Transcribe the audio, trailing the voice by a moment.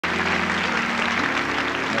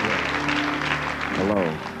Hello.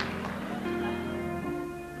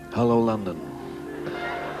 Hello, London.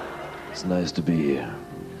 It's nice to be here.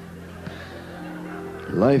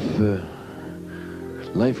 Life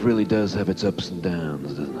really does have its ups and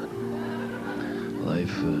downs, doesn't it?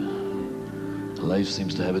 Life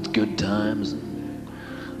seems to have its good times, and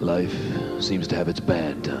life seems to have its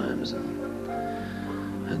bad times.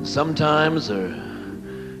 And sometimes they're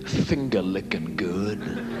finger-licking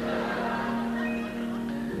good.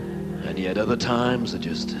 And yet other times they're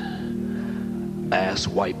just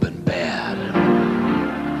ass-wiping bad.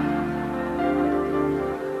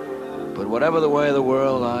 But whatever the way of the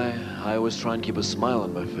world, I always try and keep a smile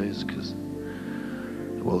on my face, because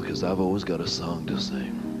I've always got a song to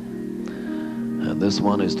sing. And this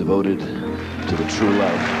one is devoted to the true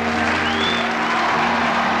love.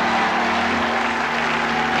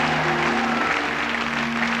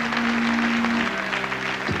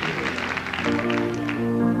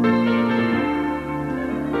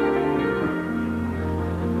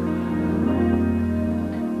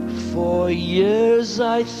 4 years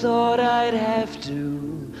I thought I'd have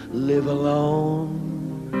to live alone.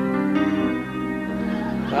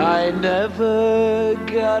 I never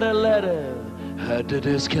got a letter, had to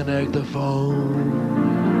disconnect the phone.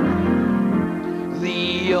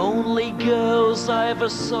 The only girls I ever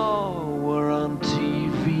saw were on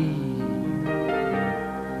TV.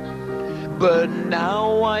 But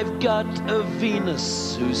now I've got a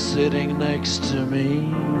Venus who's sitting next to me.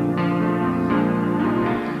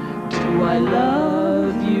 Do I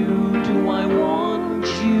love you? Do I want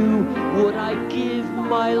you? Would I give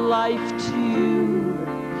my life to you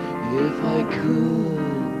if I could?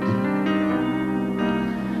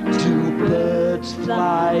 Do birds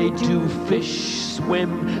fly? Do fish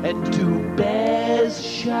swim? And do bears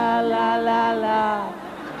sha-la-la-la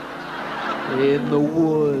in the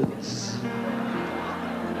woods?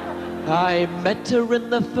 I met her in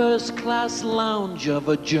the first class lounge of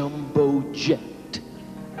a jumbo jet.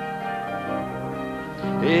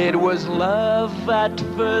 It was love at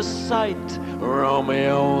first sight,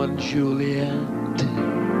 Romeo and Juliet.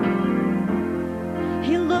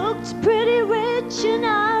 He looked pretty rich and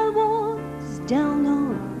I was down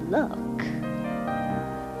on luck.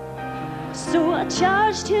 So I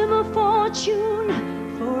charged him a fortune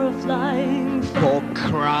for a flying For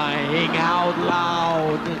crying out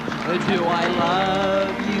loud, do I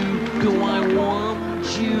love you? Do I want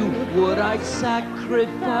you? Would I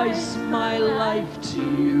sacrifice my life to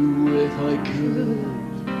you if I could?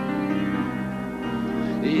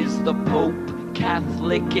 Is the Pope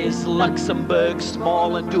Catholic? Is Luxembourg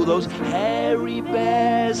small? And do those hairy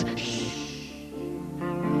bears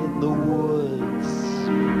in the woods?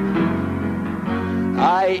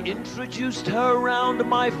 I introduced her around to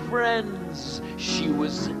my friends. She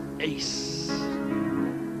was ace.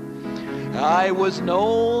 I was no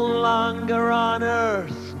longer on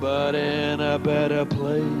Earth, but in a better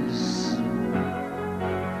place.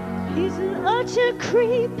 He's an utter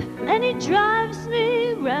creep, and he drives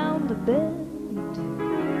me round the bend.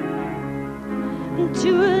 And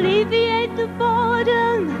to alleviate the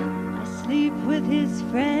boredom, I sleep with his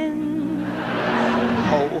friend.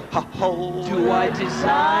 Ho, ho, ho. Do I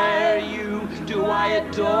desire you? Do I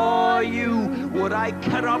adore you? Would I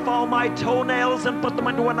cut off all my toenails and put them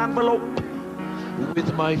into an envelope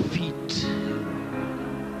with my feet?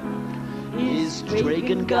 Is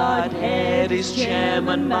Dragon Godhead, is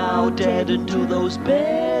Chairman Mao dead, and do those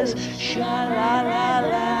bears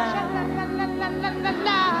sha-la-la-la?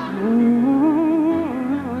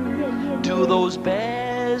 Do those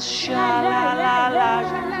bears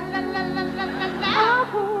sha-la-la-la?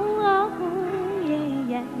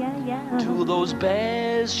 Do those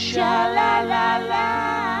bears sha-la-la-la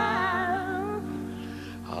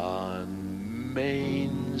on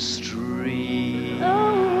Main Street?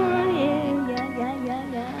 Oh, yeah.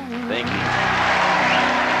 Thank you.